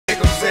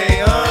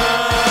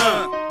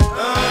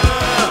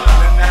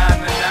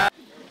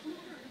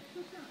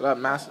up,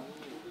 Masta?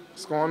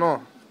 What's going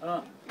on?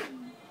 How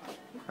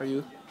are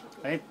you?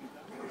 Hey.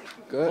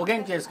 Good? お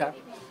元気ですか?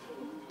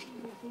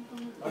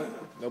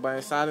 Nobody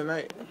inside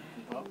tonight?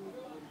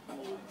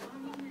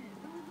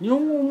 日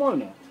本語うまい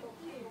ね。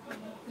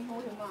日本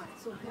語うまい。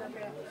そう、ペラペ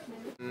ラ。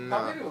Nah.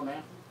 食べるよ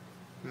ね。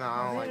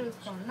 Nah, I don't 食べ like る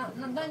かな。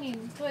何ど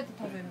うやって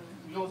食べる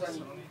の？餃子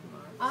に。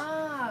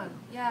ああ、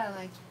yeah,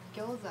 like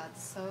餃子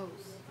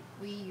sauce.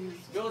 We use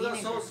餃子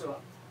ソースは。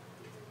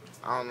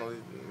I don't know.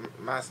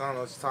 Masta, I don't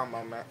know what you're talking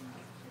about, Matt.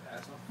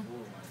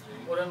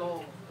 俺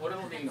の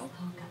でいいの？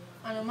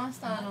マス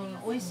ターの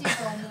美味しいと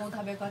思う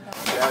食べ方。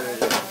Yeah, yeah,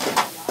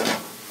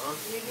 yeah.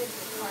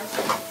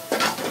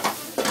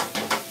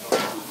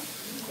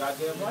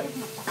 Goddamn right.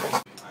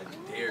 I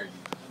dare you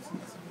to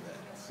eat some of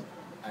that.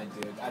 I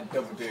did. I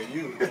double dare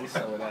you to eat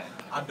some of that.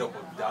 I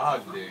double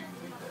dog dare you to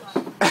eat that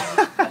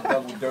shit. I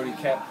double dirty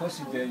cat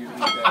pussy dare you to eat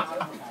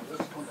that.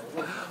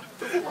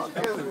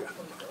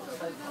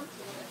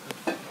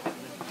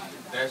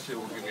 That shit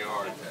will give me a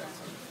heart attack.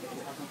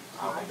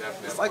 I would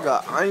definitely. It's like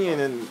an onion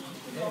and...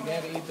 Yeah, you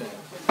gotta eat that.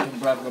 Your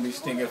brother gonna be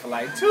stinking for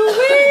like 2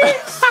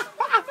 weeks.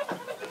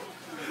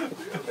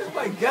 Oh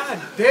my god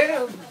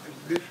damn.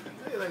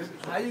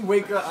 How you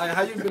wake up?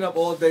 How you been up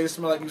all day?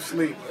 Smell like you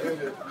sleep.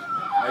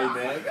 Hey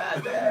man,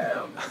 god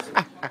damn.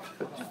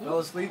 You fell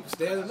asleep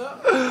standing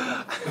up.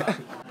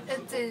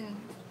 It's in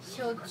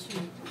焼酎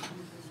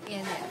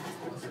in it.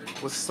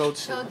 What's so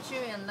chill? 焼酎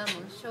and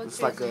lemon. 焼 It's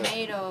酎 like is a-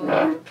 made of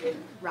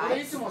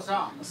rice.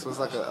 So it's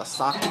like a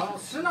sake?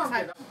 It's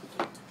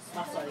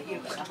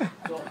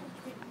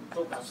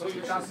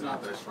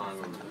not that strong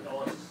over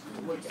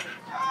there.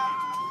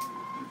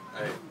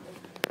 Hey,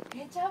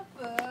 Ketchup.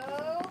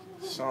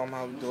 Show them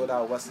how we do it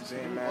out West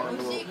Virginia, man. A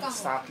little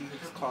sake.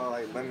 It's called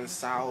like lemon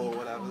sour or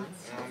whatever. You know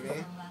what I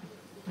mean?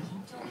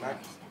 Mac.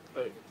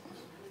 Hey.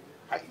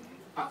 Hi.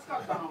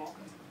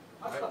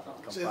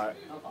 Kampai.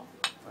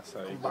 That's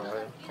how you go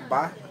ahead.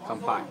 Bye.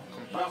 Kampai.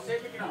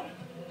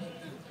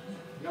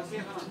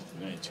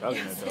 You ain't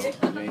chugging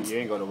it though. You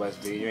ain't go to West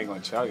V. You ain't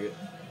gonna chug it.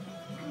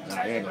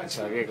 Nah, you ain't gonna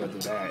chug it. You ain't gonna do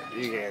that.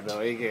 You can't do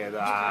it. You can't do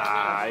it.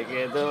 Ah, you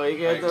can't do it. You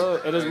can't do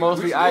it. It is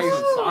mostly ice.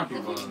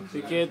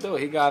 You can't do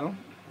it. He got him.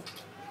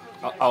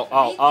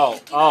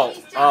 Oh.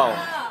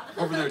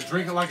 over there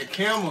drinking like a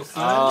camel,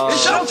 son.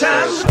 It's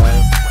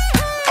showtime.